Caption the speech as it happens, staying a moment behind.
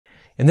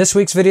In this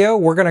week's video,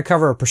 we're going to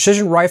cover a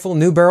precision rifle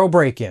new barrel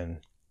break-in.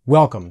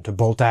 Welcome to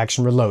Bolt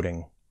Action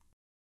Reloading.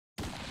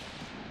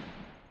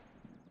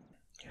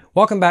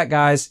 Welcome back,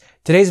 guys.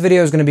 Today's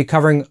video is going to be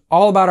covering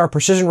all about our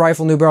precision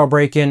rifle new barrel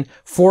break-in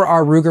for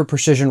our Ruger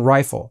precision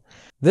rifle.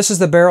 This is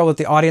the barrel that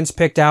the audience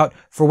picked out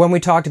for when we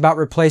talked about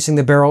replacing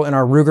the barrel in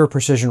our Ruger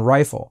precision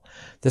rifle.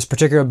 This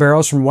particular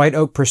barrel is from White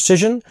Oak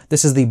Precision.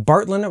 This is the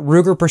Bartlein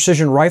Ruger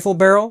precision rifle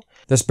barrel.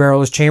 This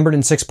barrel is chambered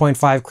in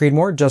 6.5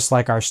 Creedmoor, just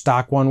like our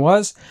stock one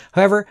was.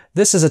 However,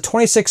 this is a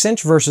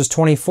 26-inch versus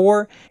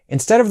 24.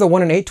 Instead of the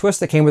 1 8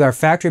 twist that came with our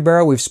factory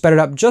barrel, we've sped it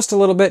up just a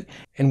little bit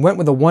and went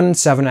with a 1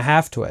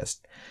 7.5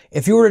 twist.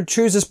 If you were to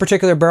choose this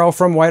particular barrel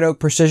from White Oak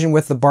Precision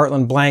with the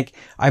Bartlein blank,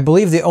 I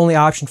believe the only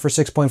option for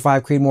 6.5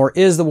 Creedmoor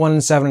is the 1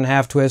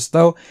 7.5 twist,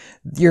 though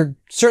you're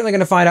certainly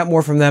going to find out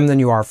more from them than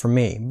you are from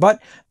me.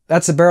 But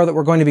that's the barrel that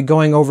we're going to be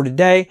going over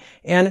today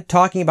and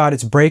talking about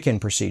its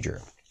break-in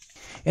procedure.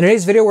 In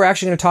today's video, we're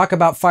actually going to talk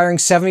about firing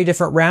 70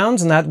 different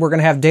rounds, and that we're going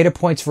to have data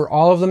points for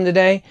all of them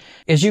today.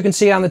 As you can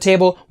see on the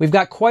table, we've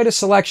got quite a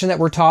selection that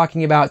we're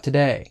talking about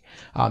today.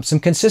 Some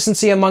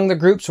consistency among the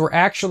groups. We're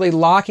actually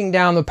locking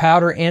down the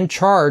powder and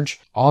charge.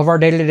 All of our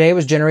data today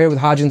was generated with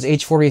Hodgins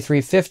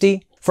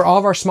H4350. For all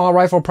of our small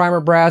rifle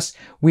primer brass,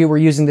 we were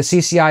using the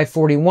CCI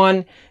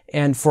 41.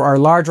 And for our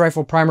large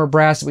rifle primer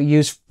brass that we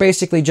use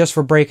basically just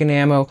for break-in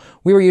ammo,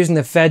 we were using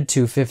the Fed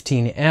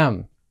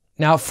 215M.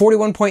 Now,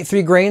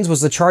 41.3 grains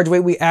was the charge weight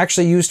we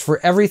actually used for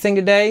everything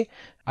today.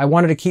 I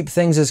wanted to keep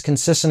things as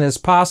consistent as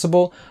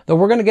possible, though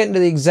we're going to get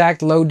into the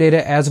exact load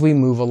data as we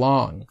move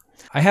along.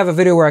 I have a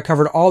video where I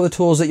covered all the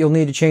tools that you'll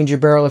need to change your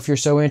barrel if you're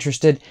so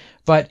interested,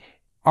 but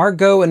our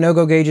go and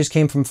no-go gauges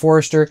came from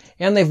Forester,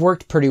 and they've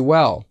worked pretty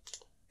well.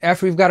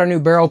 After we've got our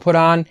new barrel put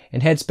on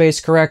and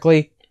headspace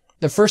correctly,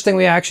 the first thing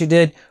we actually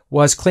did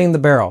was clean the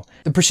barrel.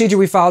 The procedure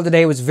we followed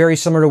today was very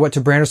similar to what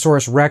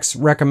Tyrannosaurus Rex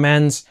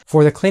recommends.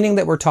 For the cleaning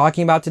that we're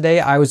talking about today,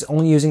 I was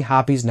only using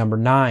Hoppy's number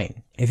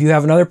 9. If you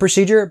have another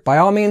procedure, by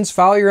all means,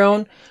 follow your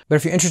own. But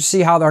if you're interested to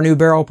see how our new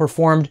barrel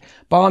performed,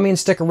 by all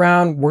means, stick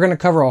around. We're going to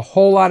cover a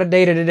whole lot of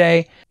data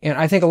today, and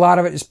I think a lot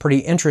of it is pretty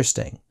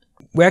interesting.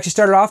 We actually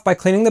started off by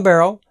cleaning the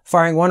barrel,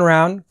 firing one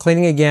round,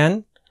 cleaning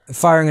again,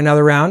 firing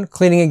another round,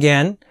 cleaning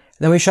again, and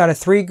then we shot a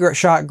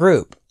 3-shot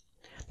group.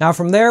 Now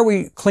from there,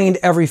 we cleaned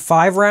every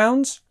 5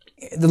 rounds.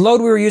 The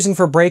load we were using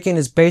for break-in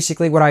is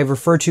basically what I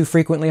refer to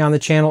frequently on the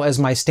channel as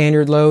my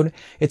standard load.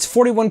 It's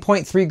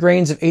 41.3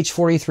 grains of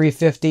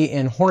H4350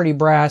 in Hornady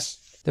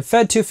brass. The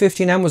Fed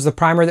 215M was the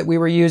primer that we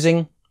were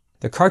using.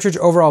 The cartridge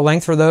overall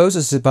length for those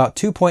is about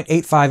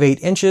 2.858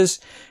 inches.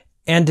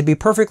 And to be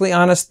perfectly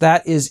honest,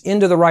 that is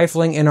into the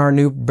rifling in our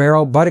new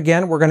barrel. But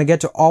again, we're going to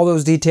get to all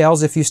those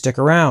details if you stick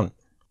around.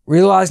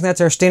 Realizing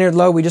that's our standard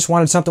load, we just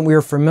wanted something we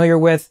were familiar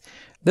with.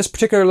 This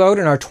particular load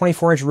in our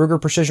 24-inch Ruger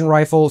precision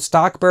rifle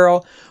stock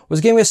barrel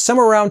was giving us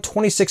somewhere around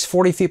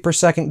 2640 feet per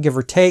second, give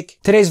or take.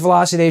 Today's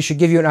velocity should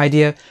give you an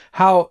idea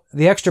how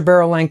the extra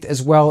barrel length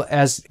as well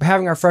as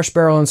having our fresh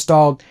barrel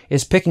installed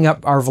is picking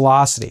up our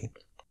velocity.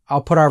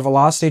 I'll put our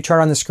velocity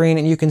chart on the screen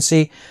and you can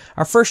see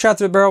our first shot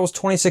through the barrel was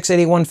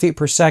 2681 feet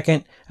per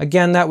second.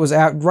 Again, that was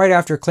right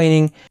after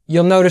cleaning.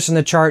 You'll notice in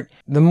the chart,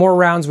 the more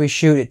rounds we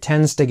shoot, it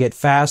tends to get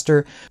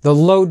faster. The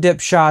low dip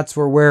shots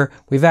were where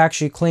we've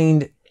actually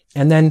cleaned,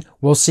 and then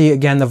we'll see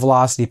again the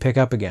velocity pick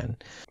up again.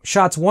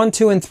 Shots 1,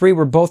 2, and 3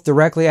 were both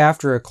directly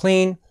after a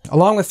clean.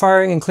 Along with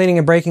firing and cleaning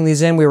and breaking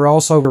these in, we were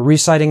also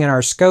resighting in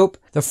our scope.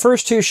 The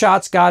first 2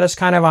 shots got us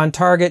kind of on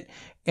target,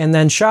 and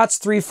then shots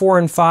 3, 4,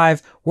 and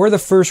 5 were the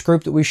first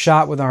group that we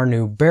shot with our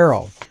new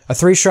barrel. A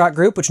 3-shot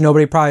group, which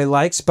nobody probably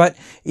likes, but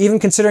even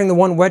considering the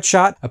one wet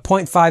shot, a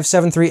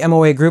 .573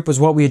 MOA group was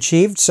what we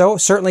achieved, so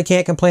certainly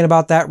can't complain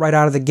about that right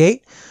out of the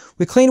gate.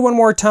 We cleaned one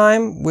more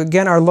time,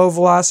 again our low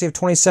velocity of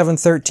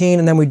 2713,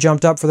 and then we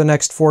jumped up for the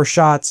next 4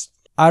 shots.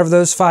 Out of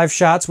those 5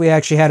 shots, we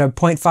actually had a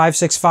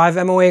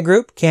 .565 MOA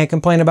group, can't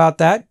complain about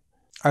that.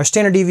 Our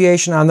standard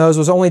deviation on those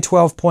was only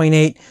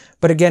 12.8,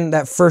 but again,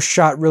 that first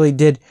shot really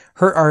did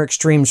hurt our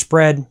extreme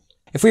spread.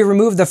 If we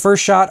removed the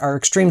first shot, our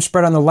extreme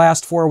spread on the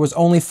last 4 was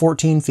only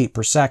 14 feet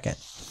per second.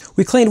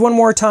 We cleaned one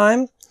more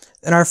time,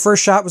 and our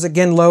first shot was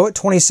again low at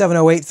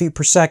 2708 feet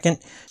per second,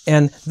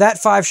 and that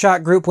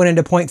 5-shot group went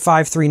into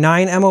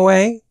 .539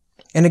 MOA.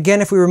 And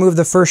again, if we remove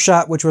the first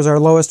shot, which was our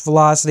lowest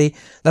velocity,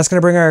 that's going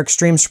to bring our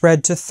extreme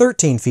spread to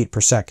 13 feet per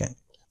second.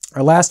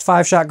 Our last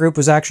 5-shot group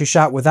was actually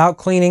shot without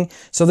cleaning,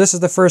 so this is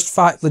the first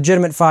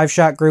legitimate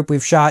 5-shot group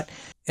we've shot,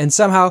 and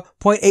somehow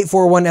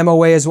 .841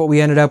 MOA is what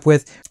we ended up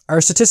with. Our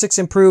statistics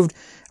improved.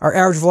 Our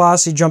average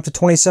velocity jumped to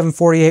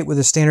 2748 with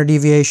a standard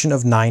deviation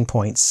of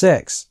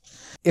 9.6.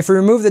 If we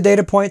remove the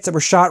data points that were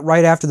shot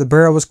right after the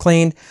barrel was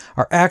cleaned,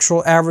 our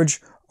actual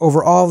average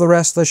over all the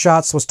rest of the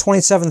shots was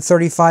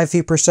 2735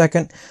 feet per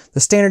second.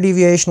 The standard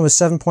deviation was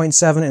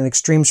 7.7 and an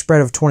extreme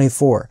spread of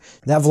 24.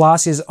 That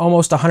velocity is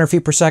almost 100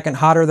 feet per second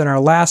hotter than our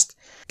last.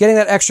 Getting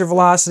that extra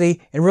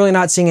velocity and really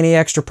not seeing any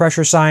extra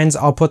pressure signs.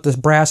 I'll put this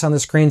brass on the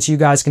screen so you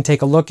guys can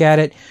take a look at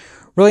it.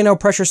 Really no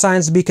pressure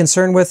signs to be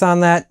concerned with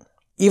on that.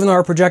 Even though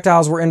our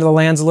projectiles were into the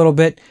lands a little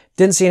bit,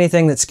 didn't see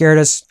anything that scared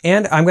us.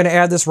 And I'm going to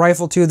add this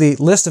rifle to the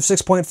list of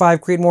 6.5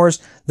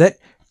 Creedmoors that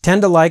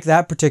tend to like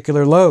that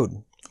particular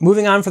load.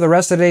 Moving on for the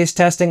rest of today's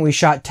testing, we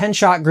shot 10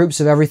 shot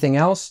groups of everything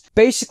else.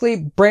 Basically,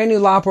 brand new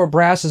Lapua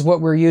brass is what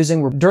we're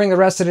using. During the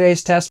rest of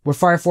today's test, we're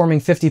fire forming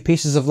 50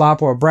 pieces of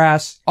Lapua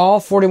brass, all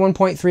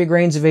 41.3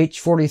 grains of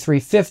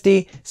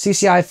H4350.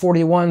 CCI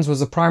 41s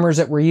was the primers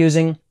that we're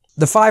using.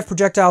 The 5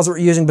 projectiles that we're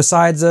using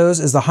besides those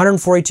is the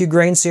 142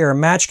 grain Sierra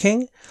Match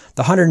King,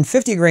 the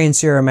 150 grain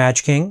Sierra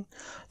Match King,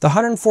 the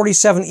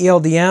 147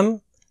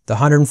 ELDM, the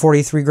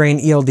 143 grain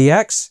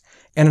ELDX,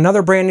 and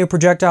another brand new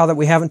projectile that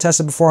we haven't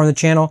tested before on the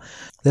channel,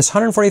 this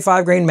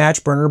 145 grain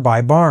Match Burner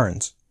by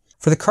Barnes.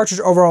 For the cartridge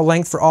overall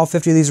length for all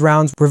 50 of these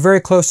rounds, we're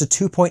very close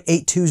to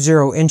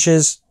 2.820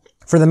 inches.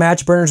 For the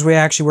Match Burners, we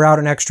actually were out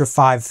an extra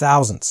 5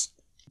 thousandths.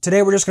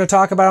 Today we're just going to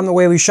talk about them the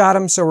way we shot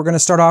them, so we're going to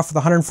start off with the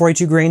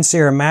 142 grain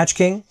Sierra Match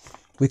King.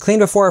 We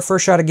cleaned before our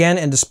first shot again,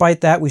 and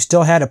despite that, we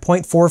still had a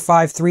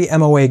 .453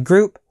 MOA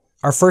group.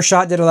 Our first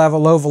shot did have a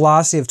low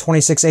velocity of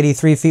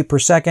 2683 feet per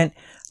second.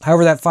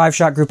 However, that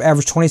 5-shot group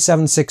averaged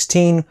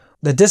 2716.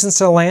 The distance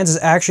to the lands is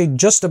actually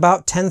just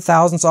about 10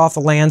 thousandths off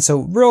the land, so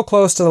real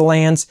close to the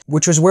lands,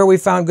 which was where we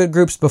found good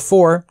groups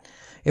before.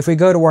 If we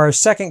go to our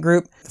second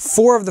group,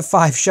 4 of the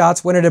 5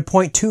 shots went at a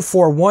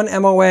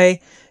 .241 MOA,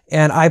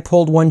 and I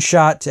pulled one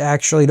shot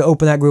to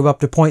open that group up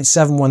to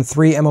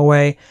 .713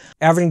 MOA.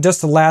 Averaging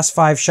just the last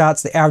 5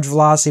 shots, the average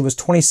velocity was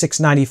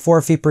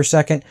 2694 feet per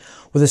second,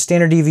 with a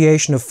standard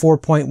deviation of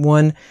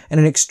 4.1 and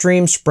an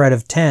extreme spread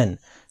of 10.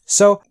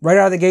 So, right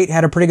out of the gate,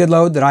 had a pretty good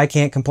load that I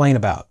can't complain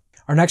about.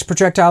 Our next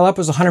projectile up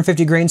was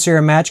 150 grain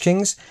Sierra Match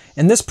Kings,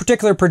 and this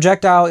particular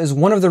projectile is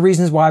one of the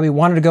reasons why we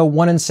wanted to go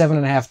 1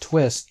 7.5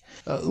 twist.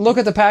 Look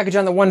at the package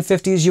on the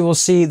 150s, you will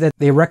see that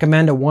they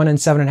recommend a 1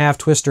 7.5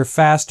 twister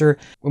faster.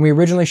 When we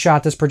originally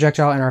shot this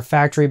projectile in our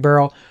factory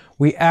barrel,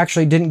 we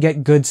actually didn't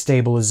get good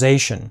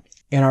stabilization.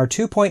 In our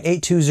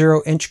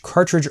 2.820 inch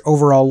cartridge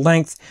overall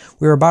length,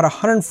 we were about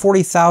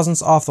 140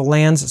 thousandths off the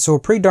lands, so a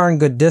pretty darn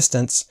good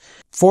distance.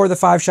 4 of the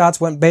 5 shots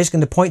went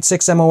basically into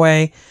 .6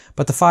 MOA,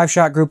 but the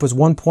 5-shot group was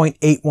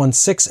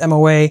 1.816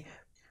 MOA.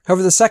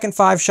 However, the second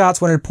 5 shots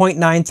went at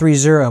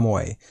 .930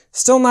 MOA.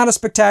 Still not a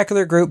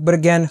spectacular group, but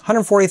again,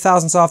 140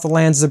 thousandths off the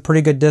lands is a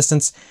pretty good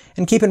distance.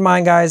 And keep in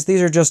mind, guys,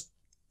 these are just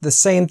the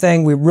same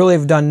thing. We really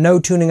have done no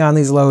tuning on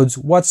these loads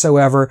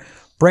whatsoever.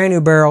 Brand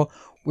new barrel.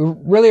 We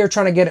really are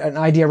trying to get an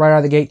idea right out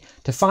of the gate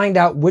to find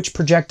out which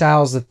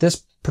projectiles that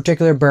this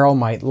particular barrel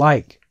might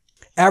like.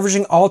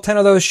 Averaging all 10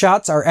 of those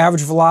shots, our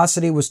average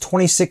velocity was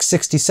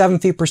 2667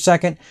 feet per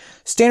second,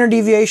 standard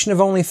deviation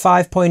of only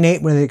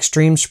 5.8 with an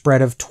extreme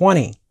spread of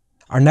 20.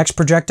 Our next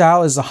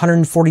projectile is the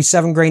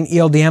 147 grain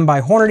ELDM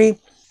by Hornady,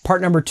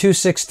 part number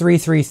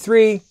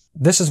 26333.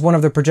 This is one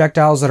of the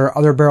projectiles that our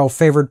other barrel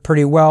favored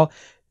pretty well,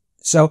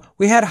 so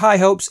we had high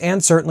hopes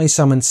and certainly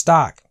some in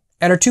stock.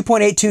 At our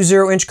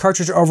 2.820 inch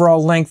cartridge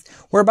overall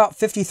length, we're about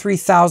 53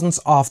 thousandths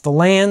off the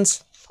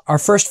lands. Our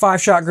first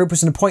 5-shot group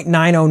was in a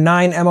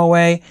 .909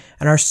 MOA,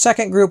 and our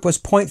second group was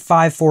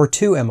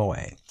 .542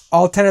 MOA.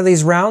 All 10 of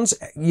these rounds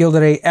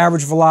yielded an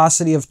average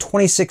velocity of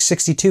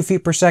 2662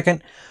 feet per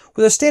second,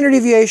 with a standard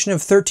deviation of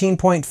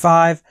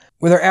 13.5.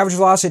 With our average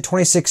velocity at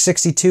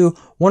 2662,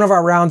 one of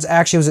our rounds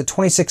actually was at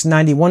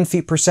 2691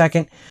 feet per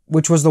second,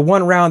 which was the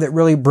one round that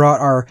really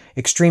brought our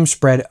extreme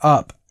spread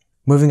up.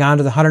 Moving on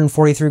to the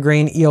 143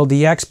 grain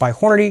ELDX by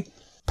Hornady,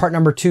 part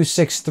number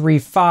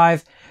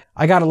 2635.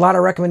 I got a lot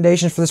of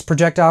recommendations for this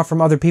projectile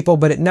from other people,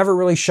 but it never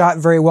really shot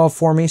very well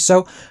for me,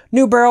 so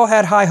new barrel,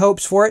 had high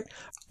hopes for it.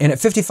 And at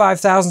 55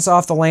 thousandths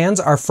off the lands,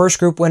 our first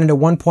group went into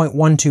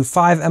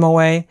 1.125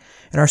 MOA,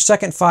 and our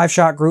second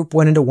 5-shot group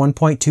went into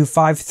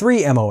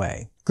 1.253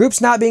 MOA.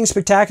 Groups not being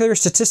spectacular,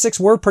 statistics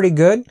were pretty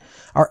good.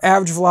 Our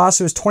average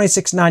velocity was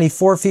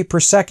 2694 feet per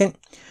second,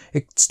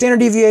 a standard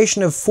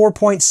deviation of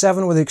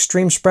 4.7 with an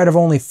extreme spread of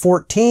only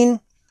 14.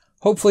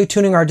 Hopefully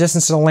tuning our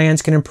distance to the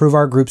lands can improve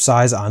our group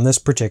size on this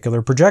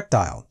particular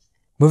projectile.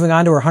 Moving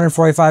on to our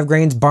 145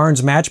 grains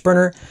Barnes Match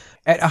Burner.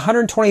 At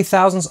 120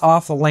 thousandths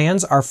off the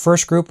lands, our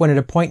first group went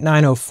into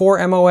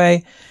 .904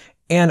 MOA,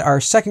 and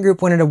our second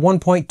group went into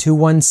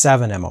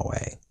 1.217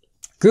 MOA.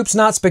 Groups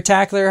not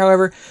spectacular,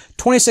 however.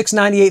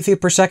 2698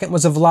 feet per second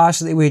was the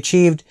velocity that we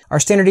achieved. Our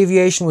standard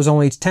deviation was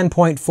only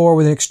 10.4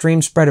 with an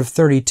extreme spread of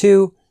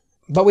 32.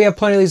 But we have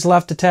plenty of these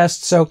left to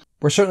test, so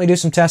we'll certainly do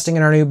some testing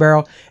in our new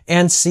barrel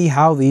and see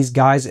how these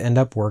guys end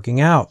up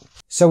working out.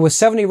 So with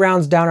 70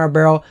 rounds down our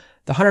barrel,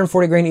 the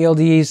 140 grain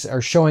ELDs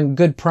are showing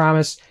good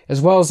promise, as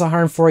well as the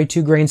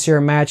 142 grain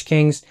Sierra Match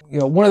Kings.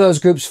 One of those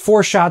groups,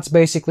 4 shots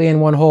basically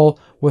in one hole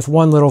with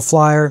one little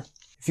flyer.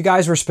 If you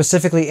guys were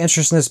specifically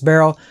interested in this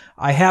barrel,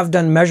 I have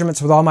done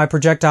measurements with all my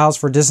projectiles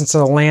for distance to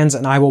the lands,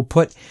 and I will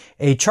put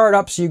a chart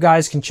up so you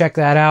guys can check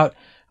that out.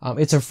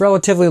 It's a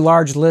relatively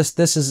large list.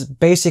 This is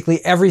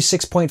basically every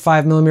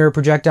 6.5 millimeter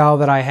projectile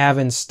that I have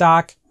in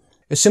stock.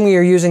 Assuming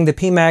you're using the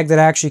PMag that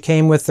actually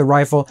came with the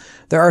rifle,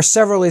 there are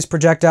several of these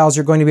projectiles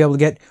you're going to be able to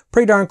get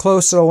pretty darn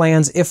close to the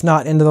lands, if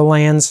not into the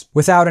lands,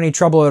 without any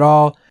trouble at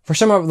all. For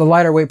some of the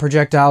lighter weight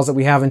projectiles that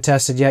we haven't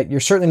tested yet,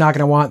 you're certainly not going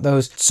to want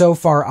those so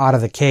far out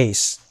of the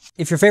case.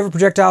 If your favorite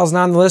projectile is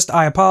not on the list,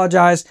 I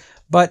apologize,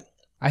 but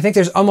I think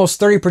there's almost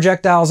 30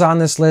 projectiles on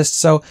this list,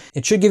 so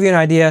it should give you an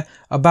idea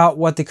about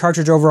what the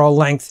cartridge overall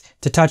length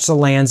to touch the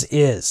lands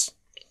is.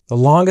 The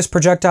longest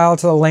projectile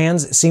to the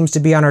lands seems to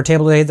be on our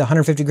table today, the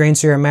 150 grain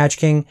Sierra Match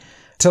King.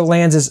 To the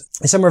lands is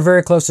somewhere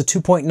very close to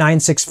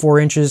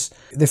 2.964 inches.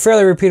 The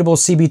fairly repeatable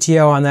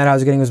CBTO on that I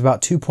was getting was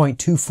about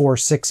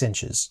 2.246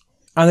 inches.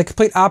 On the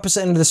complete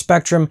opposite end of the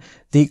spectrum,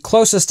 the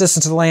closest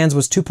distance to the lands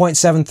was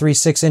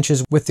 2.736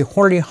 inches with the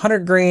Hornady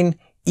 100 grain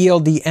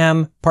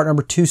ELDM, part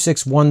number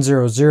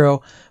 26100.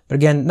 But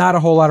again, not a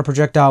whole lot of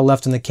projectile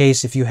left in the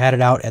case if you had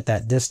it out at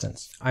that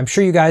distance. I'm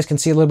sure you guys can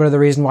see a little bit of the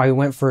reason why we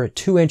went for a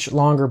 2-inch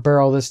longer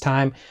barrel this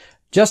time,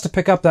 just to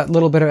pick up that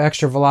little bit of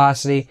extra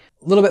velocity,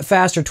 a little bit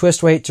faster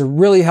twist weight to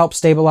really help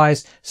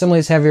stabilize some of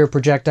these heavier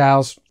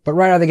projectiles. But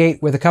right out of the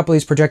gate with a couple of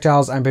these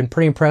projectiles, I've been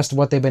pretty impressed with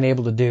what they've been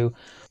able to do.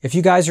 If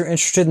you guys are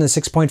interested in the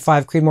 6.5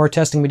 Creedmoor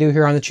testing we do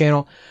here on the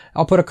channel,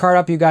 I'll put a card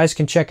up. You guys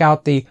can check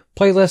out the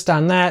playlist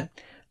on that.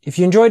 If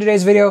you enjoyed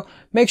today's video,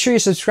 make sure you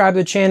subscribe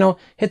to the channel,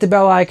 hit the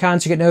bell icon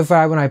so you get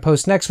notified when I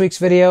post next week's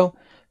video.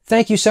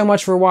 Thank you so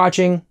much for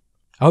watching.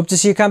 I hope to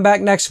see you come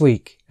back next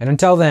week. And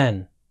until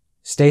then,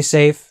 stay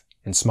safe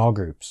in small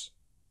groups.